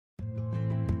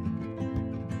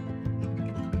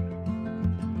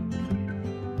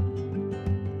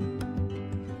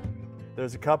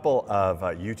There's a couple of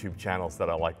YouTube channels that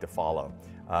I like to follow.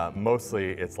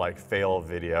 Mostly it's like fail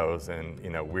videos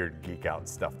and weird geek out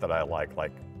stuff that I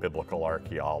like biblical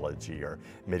archaeology or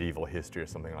medieval history or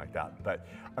something like that. But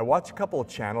I watch a couple of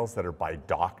channels that are by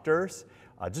doctors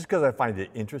just because I find it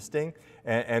interesting.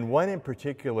 And one in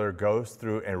particular goes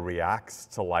through and reacts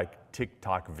to like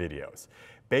TikTok videos.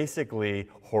 Basically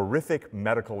horrific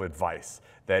medical advice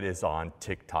that is on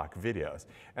TikTok videos.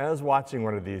 And I was watching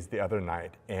one of these the other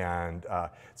night, and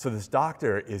so this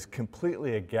doctor is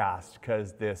completely aghast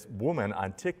because this woman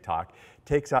on TikTok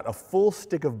takes out a full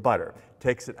stick of butter,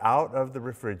 takes it out of the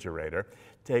refrigerator,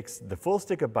 takes the full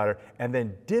stick of butter and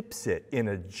then dips it in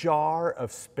a jar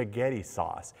of spaghetti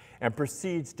sauce and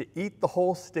proceeds to eat the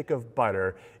whole stick of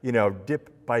butter,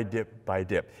 dip by dip by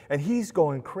dip. And he's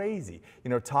going crazy,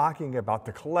 talking about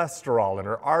the cholesterol and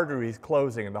her arteries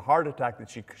closing and the heart attack that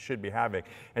she should be having.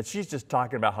 And she's just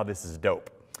talking about how this is dope.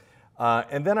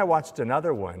 And then I watched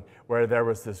another one where there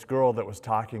was this girl that was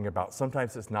talking about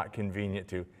sometimes it's not convenient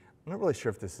to, I'm not really sure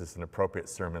if this is an appropriate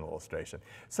sermon illustration.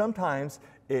 Sometimes,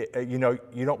 you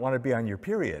don't want to be on your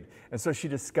period. And so she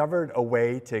discovered a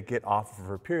way to get off of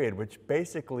her period, which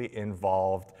basically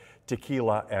involved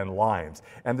tequila and limes.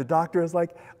 And the doctor is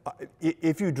like,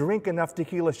 if you drink enough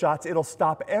tequila shots, it'll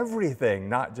stop everything,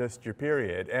 not just your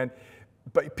period.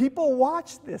 But people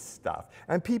watch this stuff,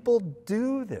 and people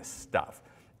do this stuff.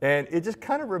 And it just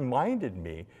kind of reminded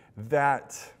me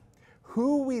that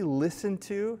who we listen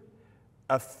to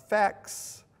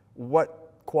affects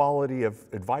what quality of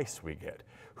advice we get.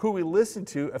 Who we listen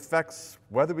to affects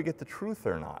whether we get the truth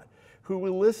or not. Who we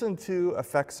listen to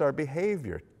affects our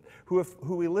behavior.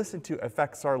 Who we listen to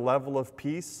affects our level of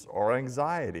peace or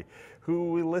anxiety.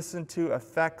 Who we listen to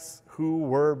affects who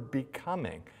we're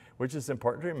becoming, which is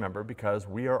important to remember because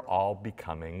we are all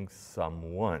becoming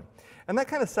someone. And that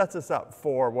kind of sets us up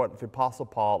for what the Apostle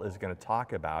Paul is going to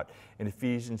talk about in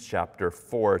Ephesians chapter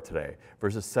 4 today,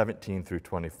 verses 17 through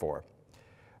 24.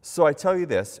 So I tell you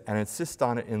this, and insist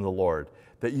on it in the Lord,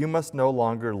 that you must no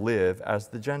longer live as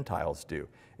the Gentiles do,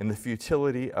 in the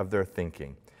futility of their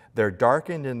thinking. They're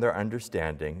darkened in their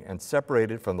understanding and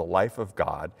separated from the life of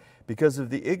God because of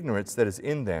the ignorance that is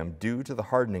in them due to the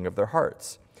hardening of their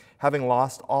hearts. Having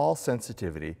lost all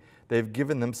sensitivity, they've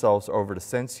given themselves over to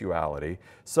sensuality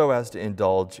so as to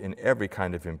indulge in every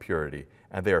kind of impurity,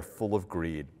 and they are full of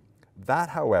greed. That,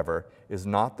 however, is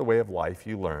not the way of life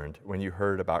you learned when you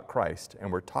heard about Christ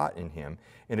and were taught in him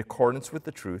in accordance with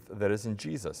the truth that is in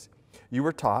Jesus. You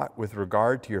were taught, with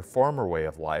regard to your former way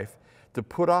of life, to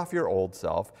put off your old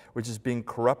self, which is being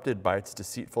corrupted by its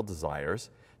deceitful desires,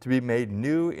 to be made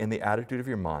new in the attitude of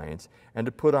your minds, and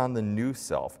to put on the new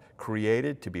self,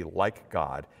 created to be like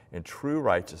God in true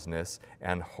righteousness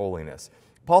and holiness.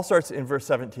 Paul starts in verse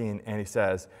 17 and he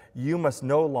says, you must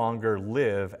no longer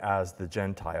live as the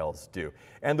Gentiles do.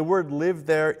 And the word live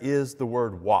there is the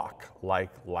word walk, like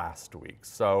last week.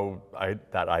 So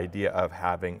that idea of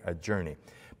having a journey.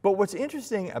 But what's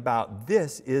interesting about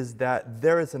this is that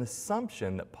there is an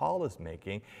assumption that Paul is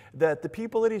making that the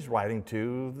people that he's writing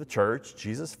to, the church,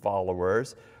 Jesus'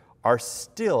 followers, are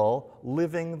still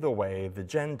living the way the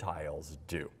Gentiles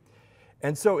do.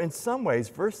 And so in some ways,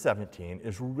 verse 17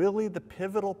 is really the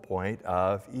pivotal point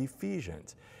of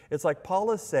Ephesians. It's like Paul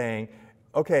is saying,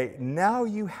 okay, now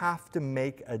you have to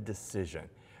make a decision.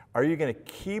 Are you going to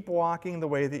keep walking the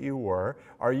way that you were?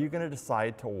 Are you going to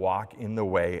decide to walk in the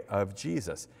way of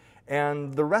Jesus?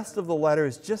 And the rest of the letter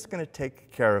is just going to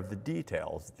take care of the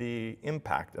details, the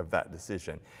impact of that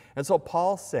decision. And so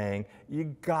Paul's saying,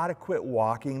 you got to quit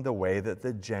walking the way that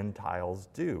the Gentiles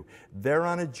do. They're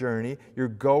on a journey, you're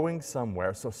going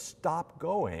somewhere, so stop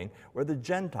going where the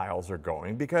Gentiles are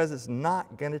going because it's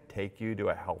not going to take you to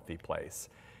a healthy place.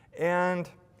 And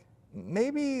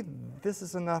maybe this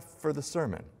is enough for the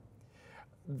sermon.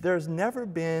 There's never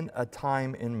been a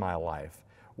time in my life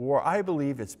where I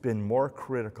believe it's been more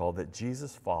critical that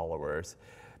Jesus followers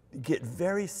get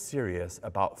very serious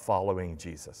about following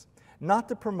Jesus. Not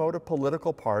to promote a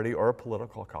political party or a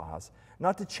political cause,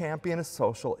 not to champion a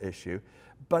social issue,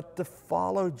 but to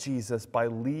follow Jesus by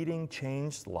leading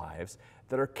changed lives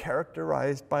that are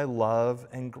characterized by love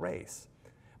and grace,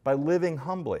 by living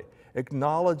humbly,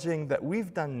 acknowledging that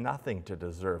we've done nothing to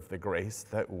deserve the grace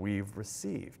that we've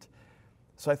received.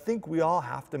 So I think we all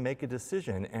have to make a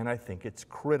decision, and I think it's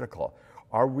critical.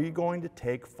 Are we going to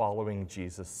take following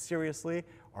Jesus seriously,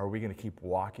 or are we going to keep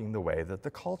walking the way that the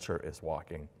culture is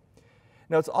walking?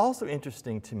 Now, it's also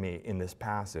interesting to me in this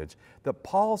passage that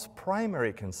Paul's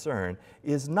primary concern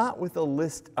is not with a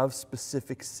list of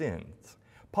specific sins.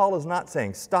 Paul is not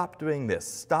saying, stop doing this,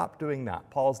 stop doing that.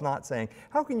 Paul's not saying,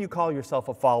 how can you call yourself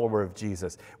a follower of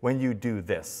Jesus when you do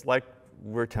this? Like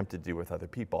we're tempted to do with other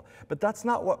people. But that's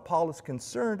not what Paul is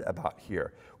concerned about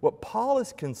here. What Paul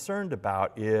is concerned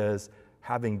about is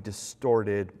having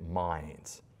distorted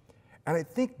minds. And I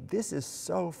think this is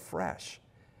so fresh.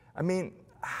 I mean,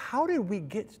 how did we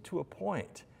get to a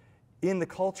point in the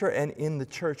culture and in the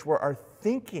church where our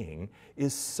thinking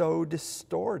is so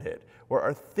distorted, where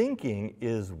our thinking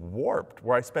is warped,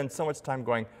 where I spend so much time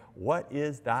going, what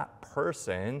is that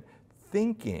person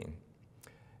thinking?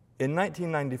 In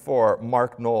 1994,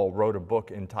 Mark Noll wrote a book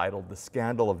entitled The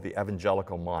Scandal of the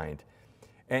Evangelical Mind.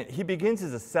 And he begins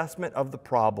his assessment of the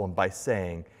problem by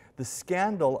saying, the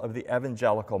scandal of the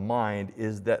evangelical mind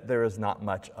is that there is not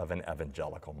much of an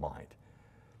evangelical mind.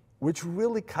 Which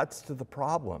really cuts to the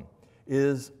problem,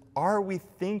 is are we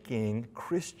thinking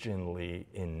Christianly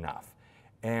enough?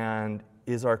 And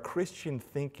is our Christian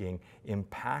thinking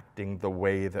impacting the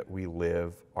way that we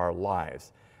live our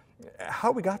lives?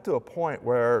 How we got to a point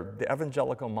where the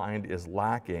evangelical mind is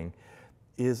lacking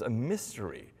is a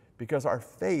mystery, because our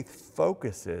faith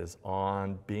focuses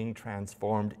on being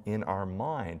transformed in our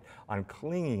mind, on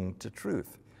clinging to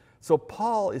truth. So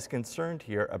Paul is concerned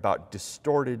here about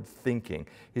distorted thinking.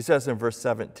 He says in verse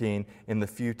 17, in the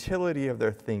futility of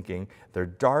their thinking, they're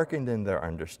darkened in their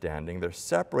understanding, they're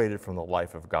separated from the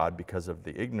life of God because of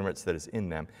the ignorance that is in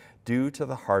them, due to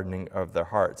the hardening of their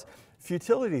hearts.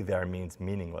 Futility there means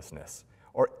meaninglessness,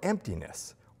 or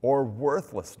emptiness, or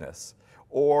worthlessness,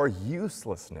 or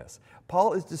uselessness.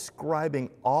 Paul is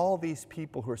describing all these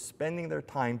people who are spending their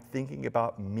time thinking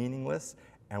about meaningless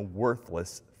and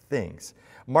worthless things.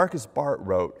 Marcus Bart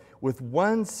wrote, with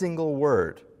one single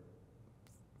word,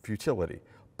 futility,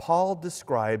 Paul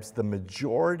describes the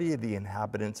majority of the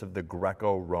inhabitants of the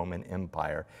Greco-Roman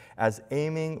Empire as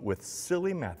aiming with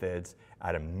silly methods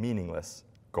at a meaningless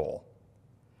goal.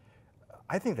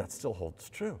 I think that still holds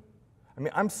true. I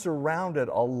mean, I'm surrounded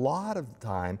a lot of the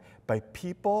time by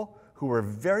people who are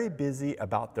very busy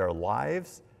about their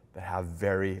lives that have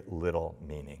very little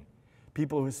meaning.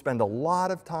 People who spend a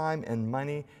lot of time and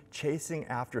money chasing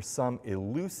after some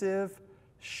elusive,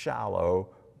 shallow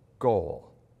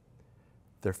goal.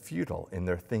 They're futile in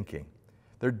their thinking.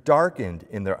 They're darkened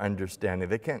in their understanding.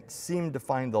 They can't seem to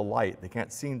find the light. They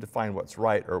can't seem to find what's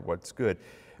right or what's good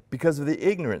because of the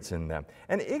ignorance in them.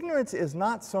 And ignorance is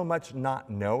not so much not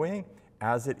knowing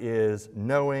as it is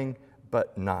knowing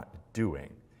but not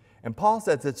doing. And Paul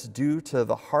says it's due to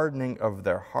the hardening of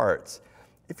their hearts.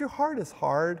 If your heart is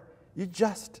hard, you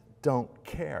just don't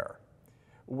care.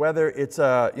 Whether it's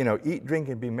a, eat, drink,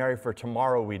 and be merry for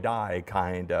tomorrow we die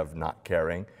kind of not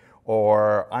caring,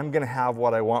 or I'm going to have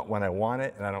what I want when I want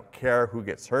it, and I don't care who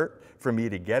gets hurt for me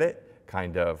to get it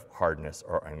kind of hardness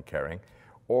or uncaring,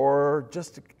 or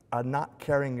just a not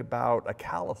caring about a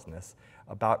callousness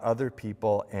about other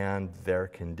people and their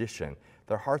condition.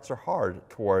 Their hearts are hard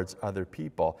towards other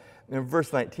people. And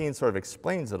verse 19 sort of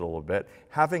explains it a little bit,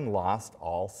 having lost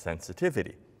all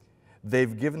sensitivity.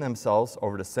 They've given themselves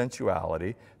over to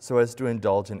sensuality so as to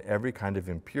indulge in every kind of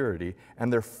impurity,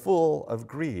 and they're full of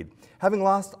greed. Having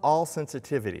lost all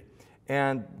sensitivity,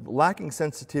 and lacking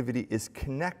sensitivity is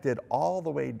connected all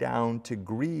the way down to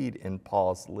greed in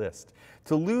Paul's list.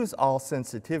 To lose all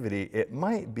sensitivity, it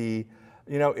might be,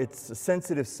 it's a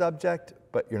sensitive subject,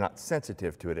 but you're not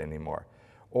sensitive to it anymore.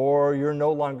 Or you're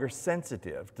no longer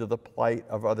sensitive to the plight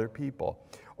of other people.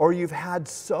 Or you've had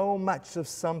so much of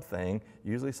something,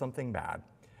 usually something bad,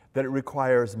 that it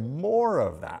requires more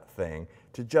of that thing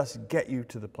to just get you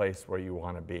to the place where you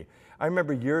want to be. I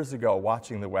remember years ago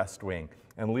watching The West Wing,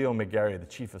 and Leo McGarry, the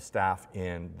chief of staff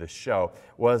in the show,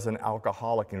 was an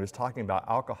alcoholic, and he was talking about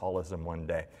alcoholism one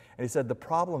day. And he said, the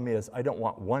problem is I don't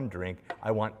want one drink,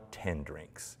 I want 10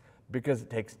 drinks. Because it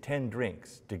takes 10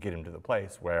 drinks to get him to the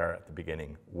place where at the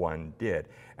beginning one did.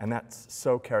 And that's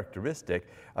so characteristic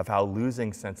of how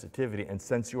losing sensitivity and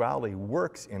sensuality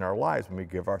works in our lives when we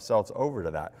give ourselves over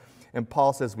to that. And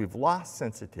Paul says we've lost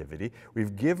sensitivity,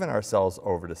 we've given ourselves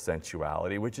over to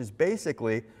sensuality, which is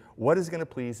basically what is going to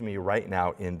please me right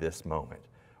now in this moment.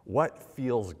 What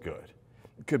feels good?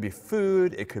 It could be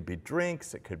food, it could be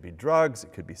drinks, it could be drugs,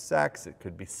 it could be sex, it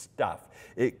could be stuff,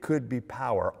 it could be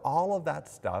power. All of that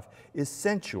stuff is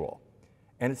sensual.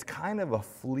 And it's kind of a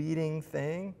fleeting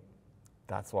thing.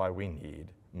 That's why we need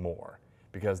more,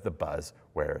 because the buzz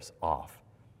wears off.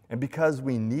 And because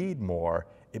we need more,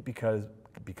 it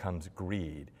becomes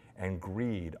greed. And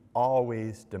greed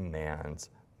always demands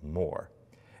more.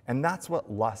 And that's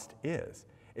what lust is.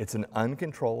 It's an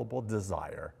uncontrollable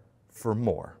desire for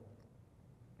more.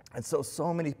 And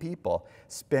so many people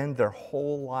spend their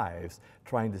whole lives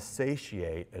trying to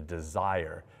satiate a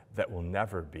desire that will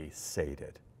never be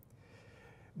sated.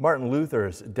 Martin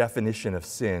Luther's definition of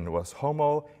sin was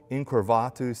homo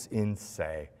incurvatus in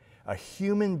se, a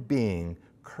human being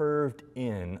curved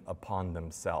in upon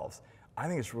themselves. I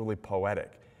think it's really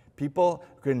poetic. People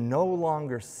can no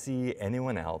longer see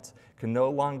anyone else, can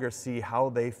no longer see how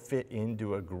they fit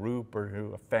into a group or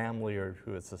to a family or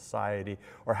to a society,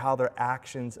 or how their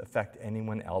actions affect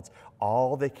anyone else.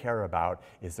 All they care about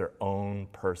is their own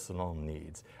personal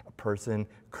needs. A person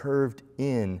curved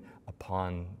in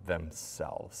upon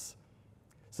themselves.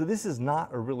 So this is not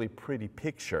a really pretty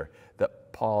picture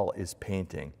that Paul is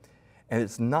painting, and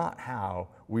it's not how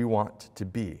we want to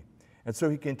be. And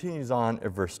so he continues on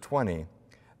at verse 20.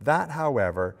 That,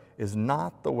 however, is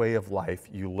not the way of life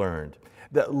you learned.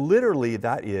 That literally,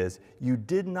 that is, you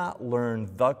did not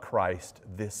learn the Christ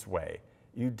this way.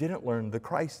 You didn't learn the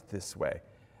Christ this way.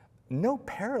 No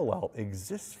parallel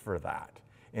exists for that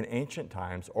in ancient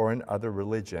times or in other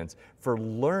religions for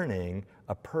learning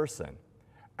a person.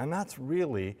 And that's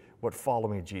really what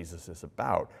following Jesus is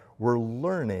about. We're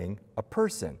learning a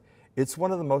person. It's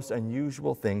one of the most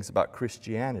unusual things about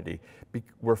Christianity.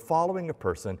 We're following a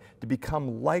person to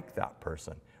become like that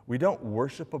person. We don't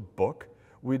worship a book.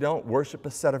 We don't worship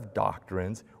a set of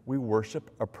doctrines. We worship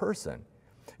a person.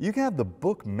 You can have the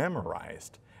book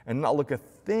memorized and not look a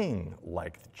thing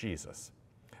like Jesus.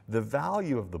 The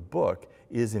value of the book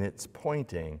is in its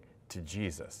pointing to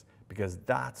Jesus, because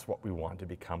that's what we want to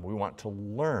become. We want to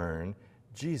learn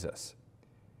Jesus.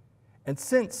 And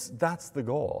since that's the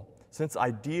goal, since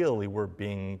ideally we're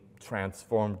being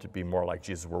transformed to be more like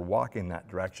Jesus, we're walking that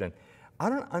direction, I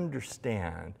don't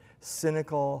understand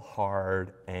cynical,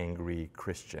 hard, angry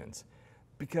Christians,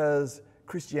 because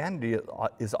Christianity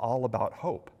is all about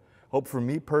hope. Hope for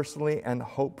me personally and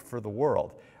hope for the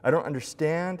world. I don't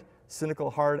understand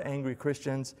cynical, hard, angry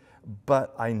Christians,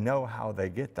 but I know how they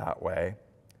get that way.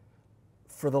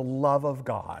 For the love of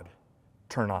God,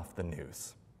 turn off the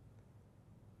news.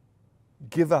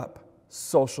 Give up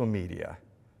social media,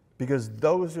 because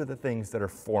those are the things that are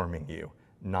forming you,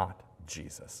 not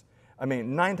Jesus. I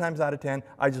mean, 9 times out of 10,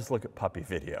 I just look at puppy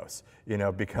videos,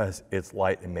 because it's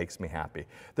light and makes me happy.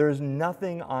 There is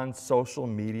nothing on social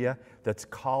media that's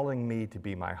calling me to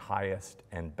be my highest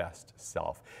and best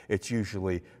self. It's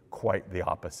usually quite the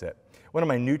opposite. One of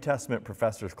my New Testament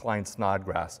professors, Klein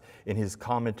Snodgrass, in his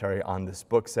commentary on this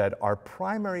book said, our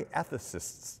primary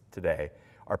ethicists today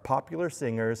are popular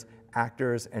singers,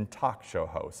 actors, and talk show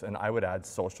hosts, and I would add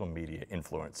social media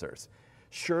influencers.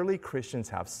 Surely Christians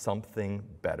have something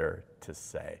better to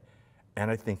say.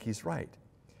 And I think he's right.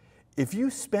 If you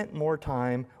spent more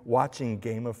time watching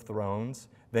Game of Thrones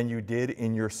than you did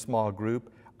in your small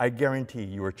group, I guarantee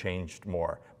you were changed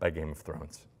more by Game of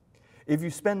Thrones. If you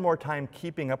spend more time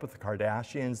keeping up with the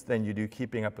Kardashians than you do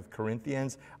keeping up with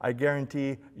Corinthians, I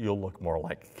guarantee you'll look more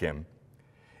like Kim.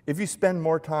 If you spend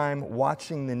more time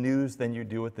watching the news than you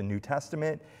do with the New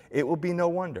Testament, it will be no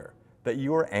wonder that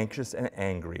you are anxious and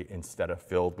angry instead of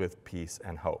filled with peace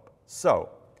and hope. So,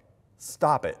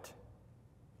 stop it.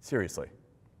 Seriously.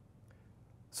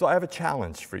 So I have a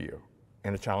challenge for you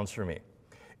and a challenge for me.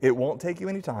 It won't take you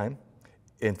any time.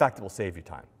 In fact, it will save you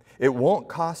time. It won't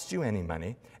cost you any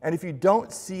money. And if you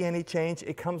don't see any change,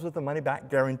 it comes with a money-back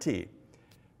guarantee.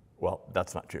 Well,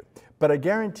 that's not true. But I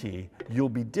guarantee you'll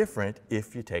be different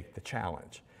if you take the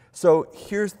challenge. So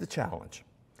here's the challenge.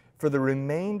 For the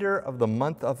remainder of the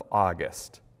month of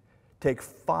August, take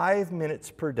 5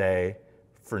 minutes per day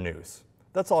for news.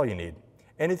 That's all you need.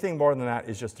 Anything more than that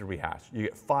is just a rehash. You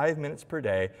get 5 minutes per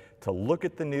day to look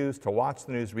at the news, to watch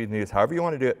the news, read the news, however you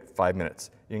want to do it, 5 minutes.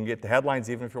 You can get the headlines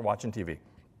even if you're watching TV.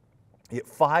 You get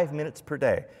 5 minutes per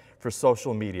day for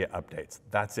social media updates.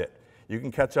 That's it. You can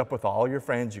catch up with all your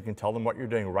friends. You can tell them what you're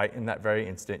doing right in that very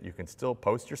instant. You can still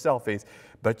post your selfies,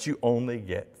 but you only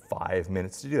get 5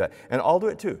 minutes to do that. And I'll do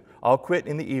it too. I'll quit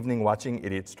in the evening watching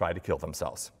idiots try to kill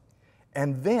themselves.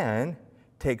 And then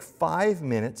take 5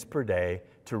 minutes per day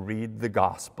to read the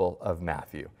Gospel of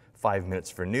Matthew. 5 minutes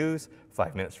for news,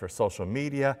 5 minutes for social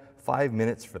media, 5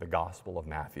 minutes for the Gospel of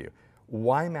Matthew.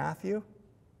 Why Matthew?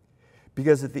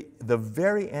 Because at the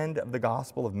very end of the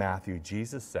Gospel of Matthew,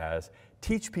 Jesus says,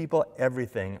 teach people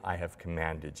everything I have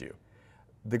commanded you.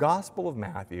 The Gospel of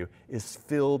Matthew is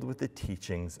filled with the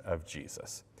teachings of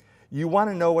Jesus. You want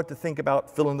to know what to think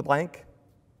about fill in the blank?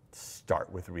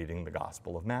 Start with reading the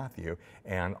Gospel of Matthew,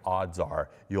 and odds are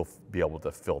you'll be able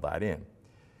to fill that in.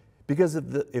 Because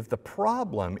if the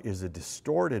problem is a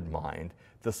distorted mind,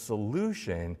 the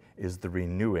solution is the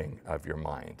renewing of your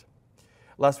mind.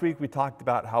 Last week we talked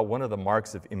about how one of the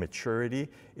marks of immaturity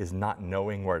is not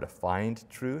knowing where to find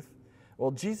truth.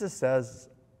 Well, Jesus says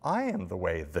I am the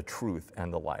way, the truth,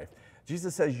 and the life.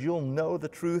 Jesus says you'll know the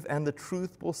truth and the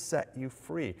truth will set you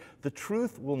free. The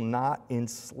truth will not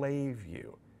enslave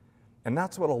you. And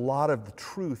that's what a lot of the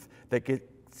truth that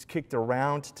gets kicked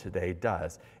around today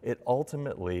does. It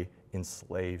ultimately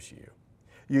enslaves you.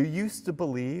 You used to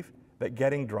believe that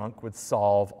getting drunk would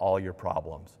solve all your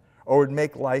problems, or would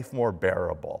make life more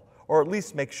bearable, or at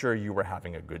least make sure you were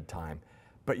having a good time.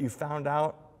 But you found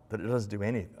out that it doesn't do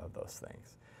any of those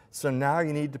things. So now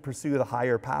you need to pursue the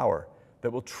higher power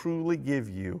that will truly give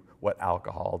you what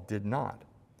alcohol did not.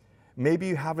 Maybe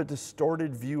you have a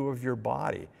distorted view of your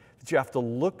body, that you have to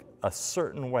look a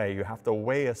certain way, you have to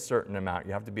weigh a certain amount,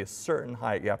 you have to be a certain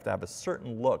height, you have to have a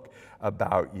certain look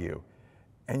about you.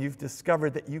 And you've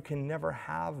discovered that you can never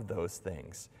have those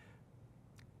things.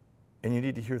 And you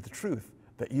need to hear the truth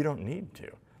that you don't need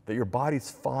to, that your body's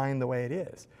fine the way it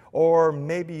is. Or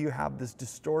maybe you have this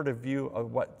distorted view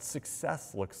of what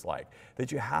success looks like,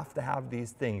 that you have to have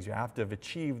these things, you have to have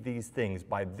achieved these things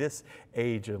by this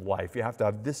age of life, you have to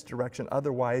have this direction,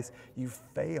 otherwise you've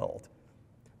failed.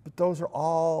 But those are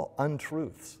all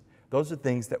untruths. Those are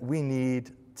things that we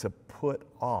need to put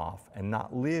off and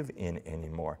not live in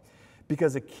anymore.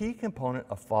 Because a key component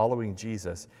of following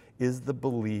Jesus is the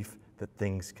belief that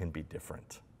things can be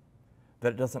different,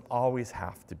 that it doesn't always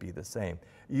have to be the same.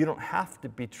 You don't have to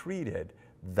be treated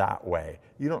that way.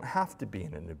 You don't have to be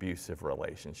in an abusive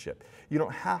relationship. You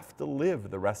don't have to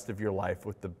live the rest of your life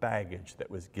with the baggage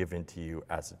that was given to you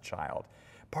as a child.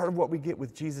 Part of what we get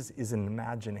with Jesus is an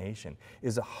imagination,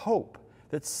 is a hope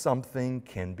that something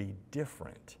can be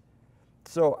different.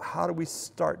 So how do we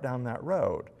start down that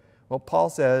road? Well, Paul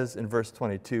says in verse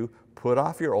 22, put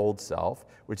off your old self,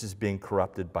 which is being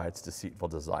corrupted by its deceitful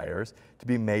desires, to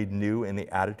be made new in the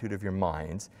attitude of your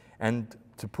minds, and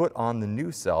to put on the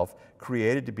new self,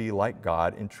 created to be like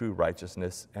God in true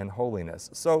righteousness and holiness.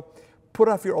 So put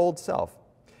off your old self.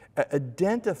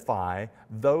 Identify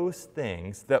those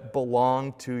things that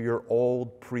belong to your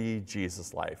old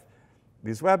pre-Jesus life.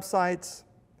 These websites,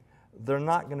 they're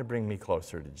not going to bring me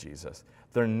closer to Jesus.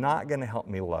 They're not going to help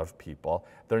me love people.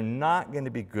 They're not going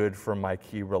to be good for my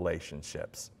key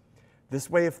relationships. This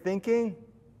way of thinking,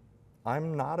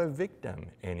 I'm not a victim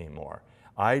anymore.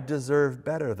 I deserve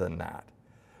better than that.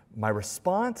 My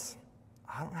response,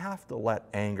 I don't have to let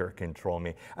anger control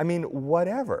me. I mean,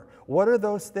 whatever. What are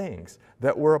those things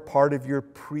that were a part of your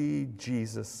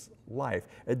pre-Jesus life?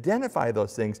 Identify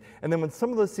those things, and then when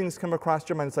some of those things come across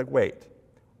your mind, it's like, wait,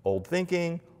 old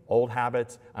thinking, old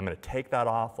habits, I'm going to take that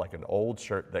off like an old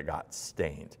shirt that got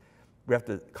stained. We have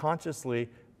to consciously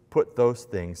put those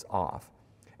things off.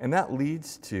 And that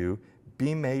leads to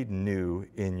be made new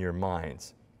in your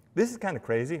minds. This is kind of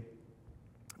crazy,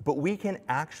 but we can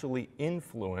actually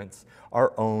influence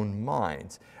our own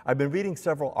minds. I've been reading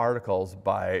several articles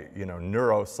by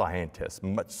neuroscientists,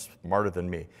 much smarter than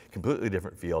me, completely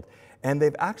different field, and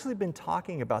they've actually been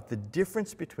talking about the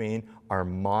difference between our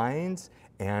minds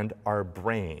and our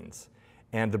brains.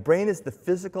 And the brain is the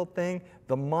physical thing,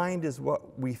 the mind is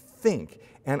what we think,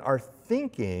 and our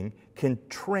thinking can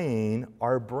train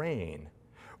our brain.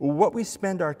 What we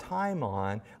spend our time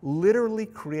on literally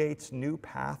creates new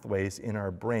pathways in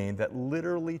our brain that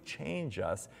literally change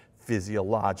us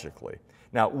physiologically.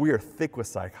 Now, we are thick with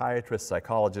psychiatrists,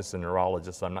 psychologists, and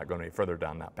neurologists, so I'm not going any further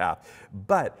down that path.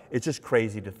 But it's just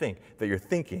crazy to think that your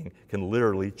thinking can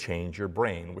literally change your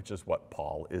brain, which is what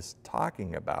Paul is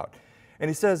talking about. And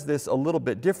he says this a little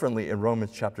bit differently in Romans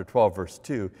chapter 12, verse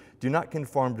 2. Do not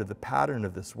conform to the pattern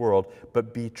of this world,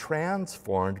 but be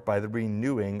transformed by the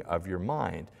renewing of your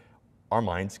mind. Our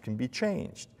minds can be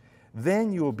changed.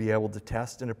 Then you will be able to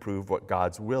test and approve what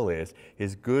God's will is,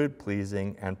 his good,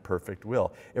 pleasing, and perfect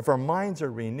will. If our minds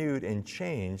are renewed and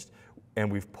changed,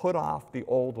 and we've put off the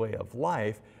old way of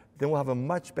life, then we'll have a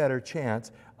much better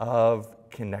chance of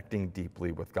connecting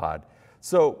deeply with God.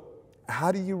 So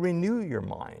how do you renew your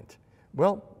mind?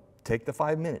 Well, take the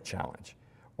 5-minute challenge,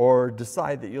 or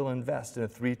decide that you'll invest in a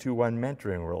 3-2-1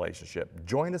 mentoring relationship.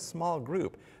 Join a small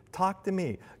group. Talk to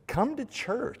me. Come to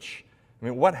church. I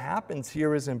mean, what happens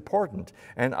here is important.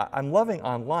 And I'm loving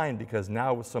online because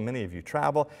now with so many of you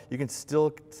travel, you can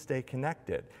still stay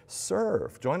connected.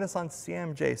 Serve. Join us on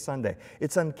CMJ Sunday.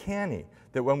 It's uncanny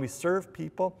that when we serve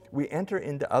people, we enter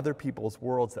into other people's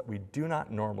worlds that we do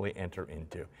not normally enter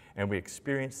into. And we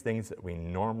experience things that we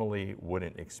normally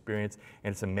wouldn't experience.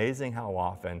 And it's amazing how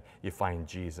often you find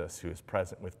Jesus who is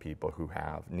present with people who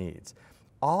have needs.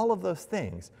 All of those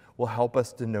things will help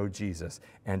us to know Jesus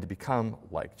and to become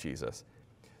like Jesus.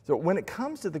 So when it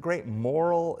comes to the great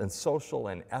moral and social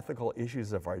and ethical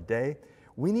issues of our day,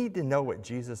 We need to know what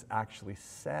Jesus actually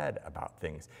said about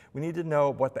things. We need to know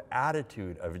what the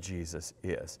attitude of Jesus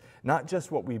is, not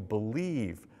just what we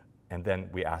believe, and then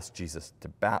we ask Jesus to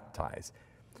baptize.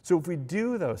 So if we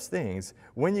do those things,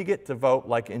 when you get to vote,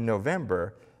 like in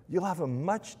November, you'll have a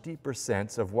much deeper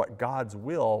sense of what God's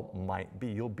will might be.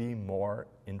 You'll be more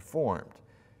informed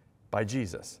by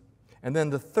Jesus. And then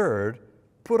the third,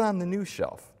 put on the new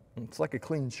shelf. It's like a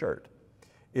clean shirt.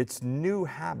 It's new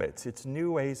habits, it's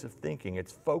new ways of thinking,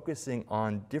 it's focusing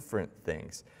on different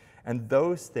things. And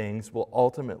those things will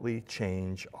ultimately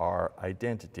change our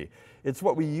identity. It's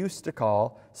what we used to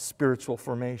call spiritual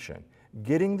formation.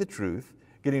 Getting the truth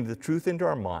into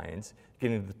our minds,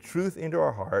 getting the truth into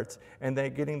our hearts, and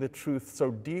then getting the truth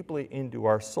so deeply into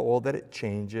our soul that it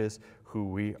changes who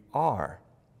we are.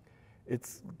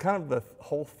 It's kind of the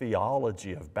whole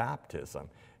theology of baptism.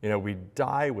 You know, we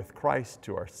die with Christ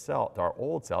to our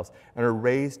old selves, and are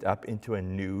raised up into a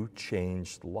new,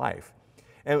 changed life.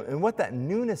 And what that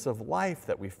newness of life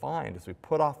that we find as we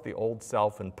put off the old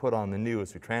self and put on the new,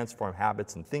 as we transform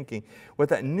habits and thinking, what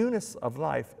that newness of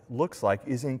life looks like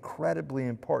is incredibly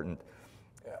important.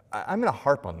 I'm going to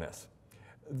harp on this.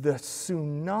 The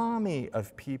tsunami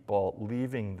of people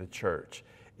leaving the church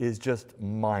is just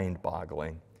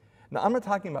mind-boggling. Now, I'm not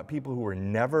talking about people who were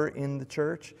never in the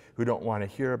church, who don't want to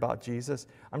hear about Jesus.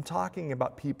 I'm talking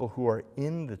about people who are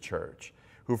in the church,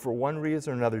 who for one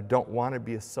reason or another don't want to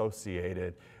be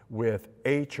associated with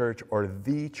a church or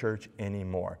the church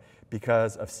anymore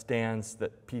because of stands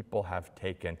that people have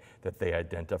taken that they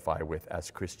identify with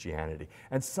as Christianity.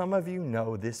 And some of you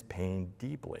know this pain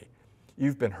deeply.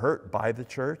 You've been hurt by the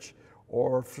church,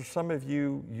 or for some of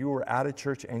you, you were at a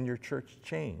church and your church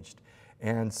changed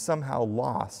and somehow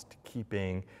lost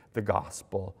keeping the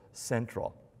gospel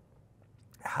central.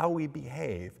 How we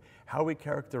behave, how we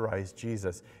characterize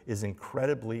Jesus is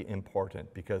incredibly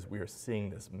important because we are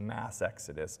seeing this mass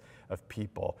exodus of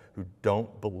people who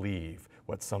don't believe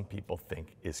what some people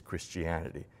think is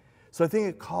Christianity. So I think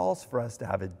it calls for us to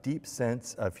have a deep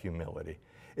sense of humility.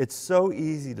 It's so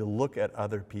easy to look at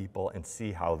other people and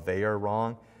see how they are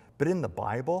wrong, but in the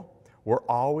Bible, we're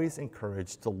always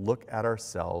encouraged to look at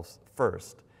ourselves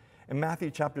first. In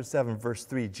Matthew chapter 7, verse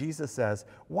 3, Jesus says,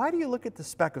 "Why do you look at the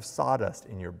speck of sawdust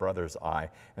in your brother's eye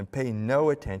and pay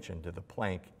no attention to the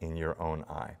plank in your own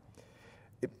eye?"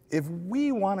 If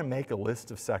we want to make a list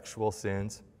of sexual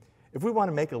sins, if we want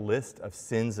to make a list of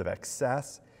sins of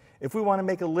excess, if we want to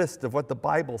make a list of what the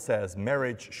Bible says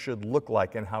marriage should look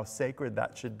like and how sacred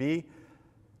that should be,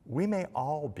 we may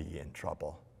all be in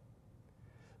trouble.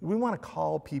 We want to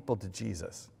call people to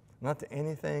Jesus, not to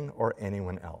anything or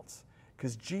anyone else,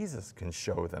 because Jesus can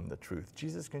show them the truth.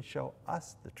 Jesus can show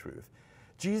us the truth.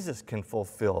 Jesus can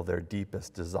fulfill their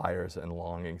deepest desires and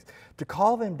longings. To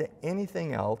call them to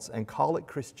anything else and call it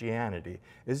Christianity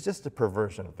is just a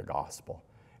perversion of the gospel.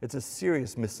 It's a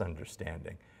serious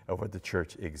misunderstanding of what the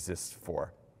church exists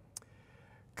for.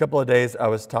 A couple of days I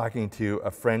was talking to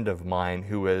a friend of mine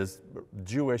who is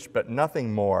Jewish, but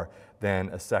nothing more than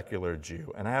a secular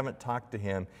Jew. And I haven't talked to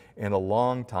him in a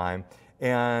long time.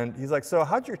 And he's like, "So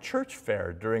how'd your church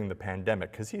fare during the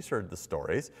pandemic?" Because he's heard the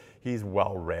stories. He's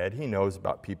well-read. He knows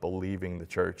about people leaving the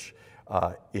church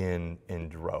in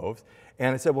droves.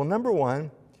 And I said, "Well, number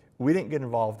one, we didn't get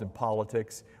involved in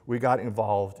politics. We got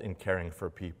involved in caring for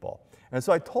people." And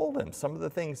so I told him some of the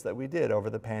things that we did over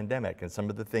the pandemic and some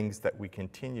of the things that we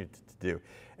continued to do.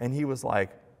 And he was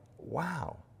like,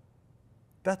 "Wow,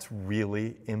 that's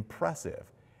really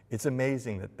impressive. It's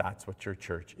amazing that that's what your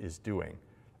church is doing."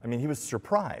 I mean, he was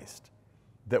surprised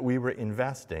that we were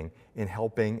investing in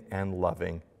helping and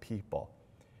loving people.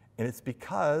 And it's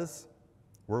because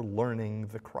we're learning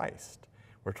the Christ.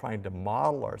 We're trying to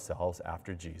model ourselves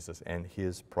after Jesus and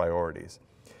his priorities.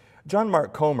 John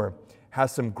Mark Comer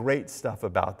has some great stuff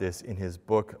about this in his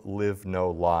book, Live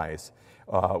No Lies,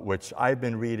 which I've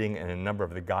been reading and a number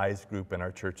of the guys group in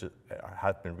our church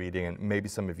have been reading, and maybe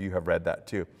some of you have read that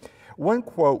too. One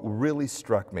quote really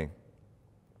struck me.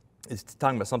 It's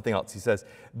talking about something else. He says,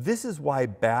 "This is why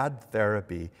bad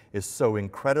therapy is so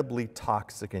incredibly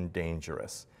toxic and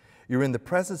dangerous. You're in the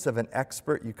presence of an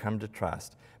expert you come to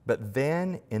trust, but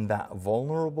then in that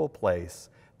vulnerable place,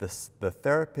 the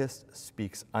therapist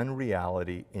speaks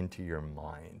unreality into your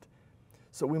mind."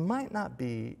 So we might not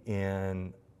be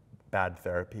in bad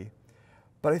therapy,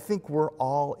 but I think we're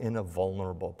all in a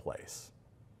vulnerable place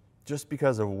just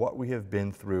because of what we have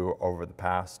been through over the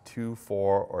past 2,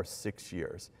 4, or 6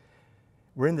 years.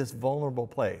 We're in this vulnerable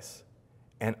place,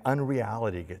 and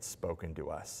unreality gets spoken to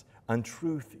us.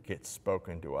 Untruth gets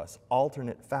spoken to us.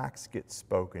 Alternate facts get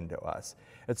spoken to us.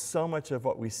 It's so much of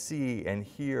what we see and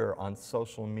hear on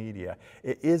social media.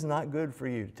 It is not good for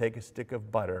you to take a stick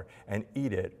of butter and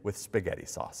eat it with spaghetti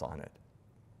sauce on it.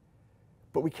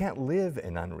 But we can't live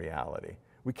in unreality.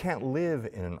 We can't live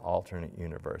in an alternate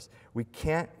universe. We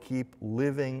can't keep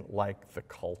living like the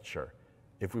culture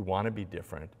if we want to be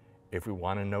different, if we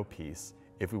want to know peace,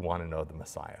 if we want to know the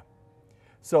Messiah.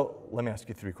 So let me ask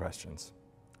you 3 questions.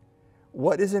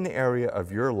 What is an area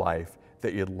of your life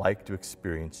that you'd like to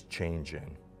experience change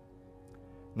in?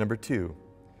 Number 2,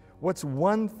 what's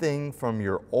one thing from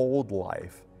your old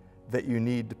life that you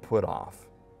need to put off?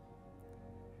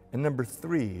 And number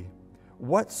 3,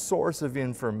 what source of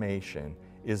information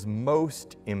is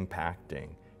most impacting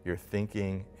your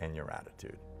thinking and your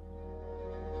attitude?